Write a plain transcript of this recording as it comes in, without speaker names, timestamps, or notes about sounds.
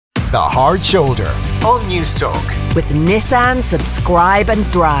The Hard Shoulder on Newstalk. With Nissan Subscribe and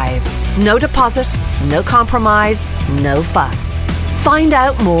Drive. No deposit, no compromise, no fuss. Find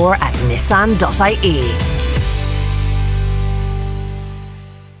out more at nissan.ie.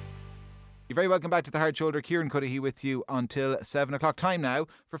 You're very welcome back to The Hard Shoulder. Kieran Cuddihy with you until 7 o'clock. Time now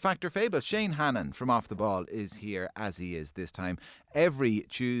for Fact or Fable. Shane Hannon from Off the Ball is here, as he is this time every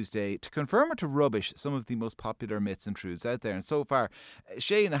Tuesday, to confirm or to rubbish some of the most popular myths and truths out there. And so far,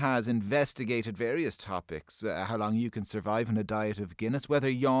 Shane has investigated various topics. How long you can survive on a diet of Guinness, whether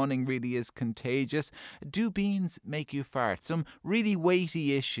yawning really is contagious, do beans make you fart, some really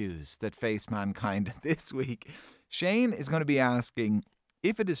weighty issues that face mankind this week. Shane is going to be asking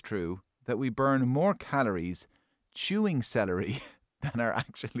if it is true that we burn more calories chewing celery than are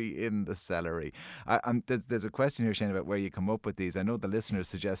actually in the celery. There's a question here, Shane, about where you come up with these. I know the listeners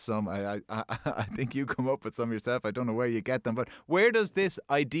suggest some. I think you come up with some yourself. I don't know where you get them. But where does this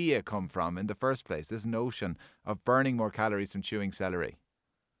idea come from in the first place, this notion of burning more calories from chewing celery?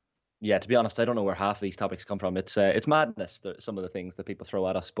 Yeah, to be honest, I don't know where half of these topics come from. It's madness, some of the things that people throw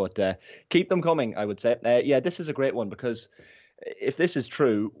at us. But keep them coming, I would say. Yeah, this is a great one because if this is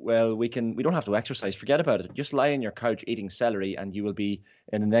true, well, we don't have to exercise. Forget about it. Just lie on your couch eating celery, and you will be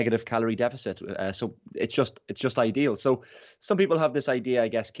in a negative calorie deficit. So it's just ideal. So some people have this idea, I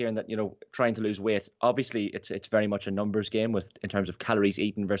guess, Kieran, that trying to lose weight. Obviously, it's very much a numbers game in terms of calories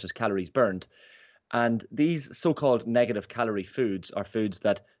eaten versus calories burned. And these so-called negative calorie foods are foods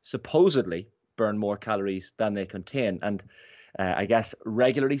that supposedly burn more calories than they contain. And I guess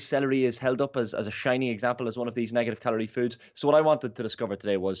regularly celery is held up as a shining example as one of these negative calorie foods. So what I wanted to discover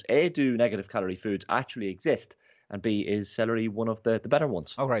today was, A, do negative calorie foods actually exist? And B, is celery one of the better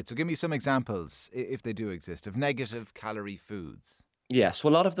ones? All right, so give me some examples, if they do exist, of negative calorie foods. Yeah, so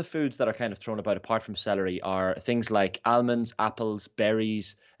a lot of the foods that are kind of thrown about apart from celery are things like almonds, apples,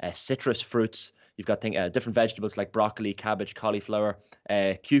 berries, citrus fruits. You've got different vegetables like broccoli, cabbage, cauliflower,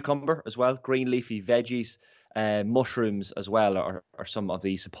 cucumber as well, green leafy veggies. Mushrooms as well are some of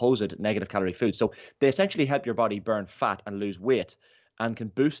the supposed negative calorie foods. So they essentially help your body burn fat and lose weight, and can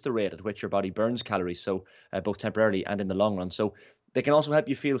boost the rate at which your body burns calories, so both temporarily and in the long run. So they can also help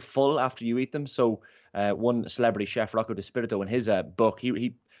you feel full after you eat them. So one celebrity chef, Rocco DiSpirito, in his book,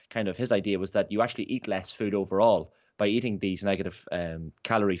 he his idea was that you actually eat less food overall by eating these negative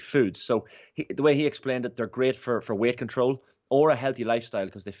calorie foods. So the way he explained it, they're great for weight control or a healthy lifestyle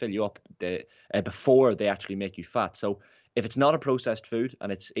because they fill you up before they actually make you fat. So if it's not a processed food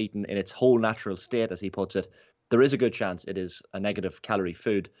and it's eaten in its whole natural state, as he puts it, there is a good chance it is a negative calorie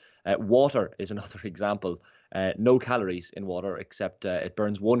food. Water is another example. No calories in water, except it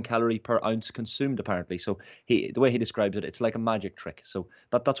burns 1 calorie per ounce consumed, apparently. So the way he describes it, it's like a magic trick. So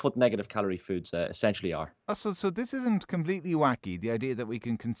that's what negative calorie foods essentially are. Oh, so this isn't completely wacky, the idea that we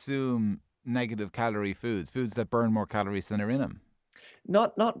can consume negative calorie foods that burn more calories than are in them.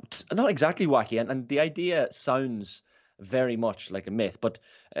 Not exactly wacky, and the idea sounds very much like a myth, but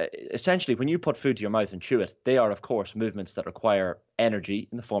essentially when you put food to your mouth and chew it, they are of course movements that require energy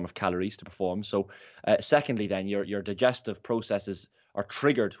in the form of calories to perform. So secondly, then your digestive processes are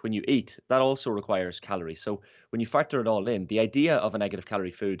triggered when you eat. That also requires calories. So when you factor it all in, the idea of a negative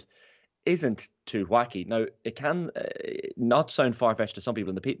calorie food isn't too wacky. Now, it can not sound far-fetched to some people,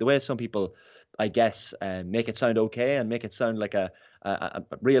 and the way some people, I guess, make it sound okay and make it sound like a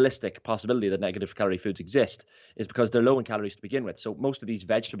realistic possibility that negative calorie foods exist is because they're low in calories to begin with. So most of these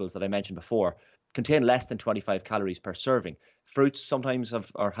vegetables that I mentioned before contain less than 25 calories per serving. Fruits sometimes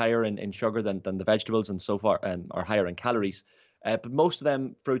are higher in sugar than the vegetables, and so far are higher in calories. But most of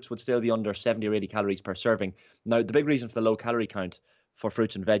them fruits would still be under 70 or 80 calories per serving. Now, the big reason for the low calorie count for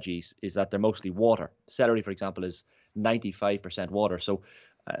fruits and veggies is that they're mostly water. Celery, for example, is 95% water. So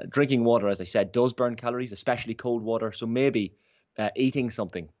drinking water, as I said, does burn calories, especially cold water. So maybe eating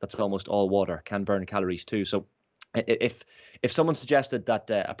something that's almost all water can burn calories too. So if someone suggested that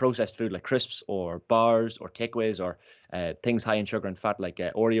a processed food like crisps or bars or takeaways or things high in sugar and fat like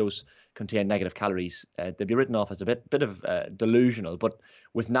Oreos contain negative calories, they'd be written off as a bit of delusional. But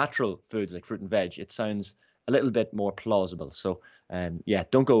with natural foods like fruit and veg, it sounds a little bit more plausible. So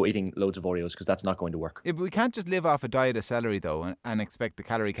don't go eating loads of Oreos because that's not going to work. Yeah, but we can't just live off a diet of celery though and expect the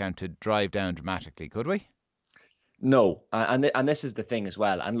calorie count to drive down dramatically, could we? No, and this is the thing as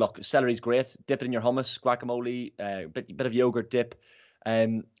well. And look, celery's great. Dip it in your hummus, guacamole, bit of yogurt dip.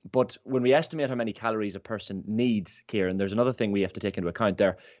 But when we estimate how many calories a person needs, Kieran, there's another thing we have to take into account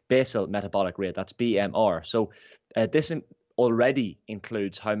there: basal metabolic rate. That's BMR. So this already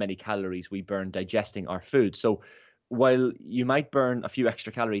includes how many calories we burn digesting our food. So while you might burn a few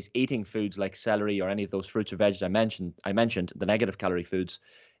extra calories eating foods like celery or any of those fruits or veggies I mentioned, the negative calorie foods,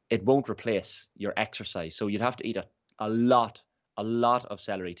 it won't replace your exercise. So you'd have to eat a lot of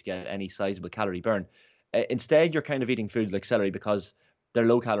celery to get any sizable calorie burn. Instead, you're kind of eating foods like celery because they're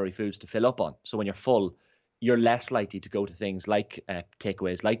low calorie foods to fill up on. So when you're full, you're less likely to go to things like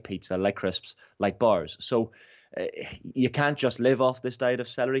takeaways, like pizza, like crisps, like bars. So you can't just live off this diet of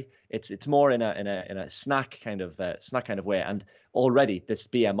celery. It's more in a snack kind of way. And already this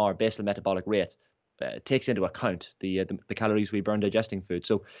BMR, basal metabolic rate, takes into account the calories we burn digesting food.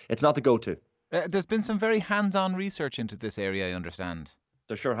 So it's not the go-to. There's been some very hands-on research into this area, I understand.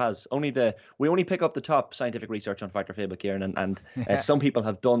 There sure has. We only pick up the top scientific research on Factor Fable, Kieran, and some people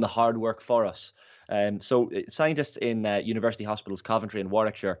have done the hard work for us. So scientists in University Hospitals Coventry and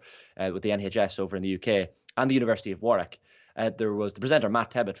Warwickshire with the NHS over in the UK and the University of Warwick, there was the presenter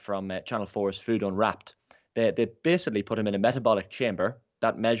Matt Tebbett from Channel 4's Food Unwrapped. They basically put him in a metabolic chamber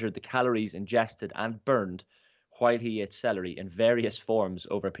that measured the calories ingested and burned while he ate celery in various forms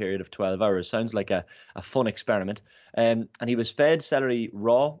over a period of 12 hours. Sounds like a fun experiment. And he was fed celery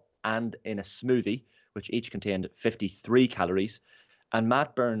raw and in a smoothie, which each contained 53 calories. And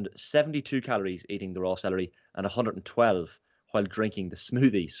Matt burned 72 calories eating the raw celery and 112 while drinking the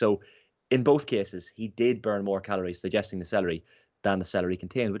smoothie. So in both cases, he did burn more calories digesting the celery than the celery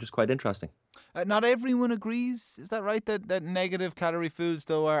contained, which is quite interesting. Not everyone agrees. Is that right? That negative calorie foods,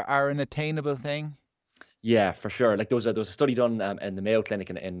 though, are an attainable thing? Yeah, for sure. Like there was a study done in the Mayo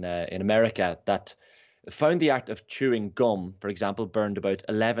Clinic in America that found the act of chewing gum, for example, burned about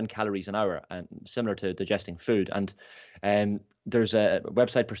 11 calories an hour, and similar to digesting food. And there's a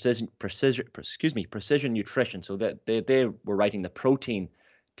website, Precision Nutrition. So they were writing the protein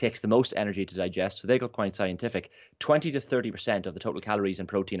takes the most energy to digest. So they got quite scientific. 20 to 30% of the total calories in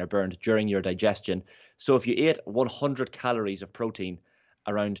protein are burned during your digestion. So if you ate 100 calories of protein,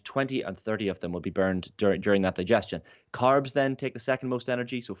 around 20 and 30 of them will be burned during that digestion. Carbs then take the second most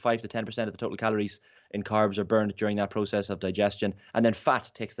energy, so 5 to 10% of the total calories in carbs are burned during that process of digestion. And then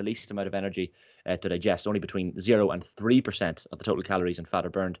fat takes the least amount of energy to digest. Only between 0 and 3% of the total calories in fat are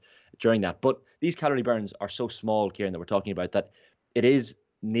burned during that. But these calorie burns are so small, Kieran, that we're talking about, that it is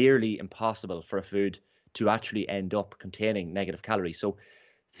nearly impossible for a food to actually end up containing negative calories. So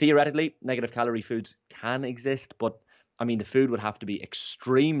theoretically, negative calorie foods can exist, but I mean, the food would have to be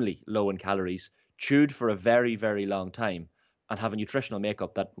extremely low in calories, chewed for a very, very long time, and have a nutritional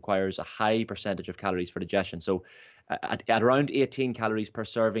makeup that requires a high percentage of calories for digestion. So at around 18 calories per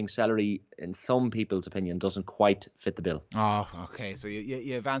serving, celery, in some people's opinion, doesn't quite fit the bill. Oh, okay. So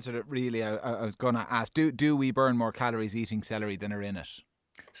you've answered it really. I was going to ask, do we burn more calories eating celery than are in it?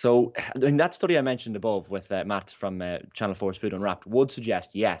 So in that study I mentioned above with Matt from Channel 4's Food Unwrapped would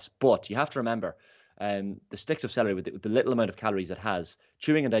suggest yes, but you have to remember the sticks of celery with the little amount of calories it has,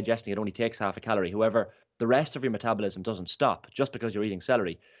 chewing and digesting it only takes half a calorie. However, the rest of your metabolism doesn't stop just because you're eating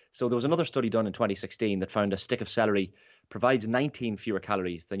celery. So there was another study done in 2016 that found a stick of celery provides 19 fewer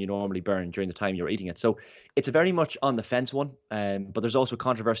calories than you normally burn during the time you're eating it. So it's a very much on the fence one, but there's also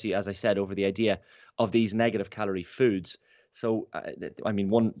controversy, as I said, over the idea of these negative calorie foods. So, I mean,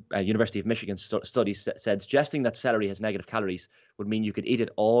 one University of Michigan study said suggesting that celery has negative calories would mean you could eat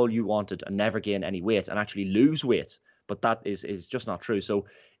it all you wanted and never gain any weight and actually lose weight. But that is just not true. So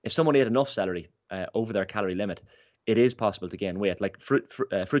if someone ate enough celery over their calorie limit, it is possible to gain weight. Like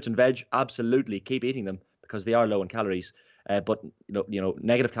fruits and veg, absolutely keep eating them because they are low in calories. But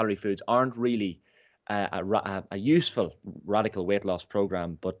negative calorie foods aren't really a useful radical weight loss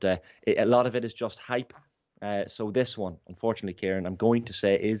program. But a lot of it is just hype. So this one, unfortunately, Kieran, I'm going to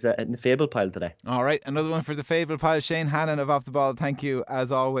say is in the fable pile today. All right, another one for the fable pile. Shane Hannon of Off the Ball, thank you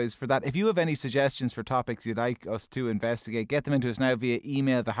as always for that. If you have any suggestions for topics you'd like us to investigate, get them into us now via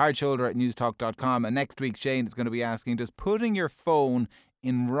email, thehardshoulder@newstalk.com. And next week, Shane is going to be asking, does putting your phone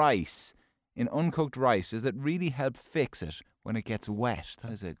in rice, in uncooked rice, does it really help fix it when it gets wet?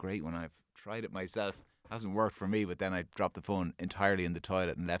 That is a great one. I've tried it myself. Hasn't worked for me, but then I dropped the phone entirely in the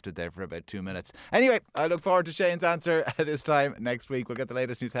toilet and left it there for about 2 minutes. Anyway, I look forward to Shane's answer this time next week. We'll get the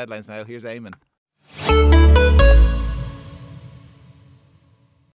latest news headlines now. Here's Eamon.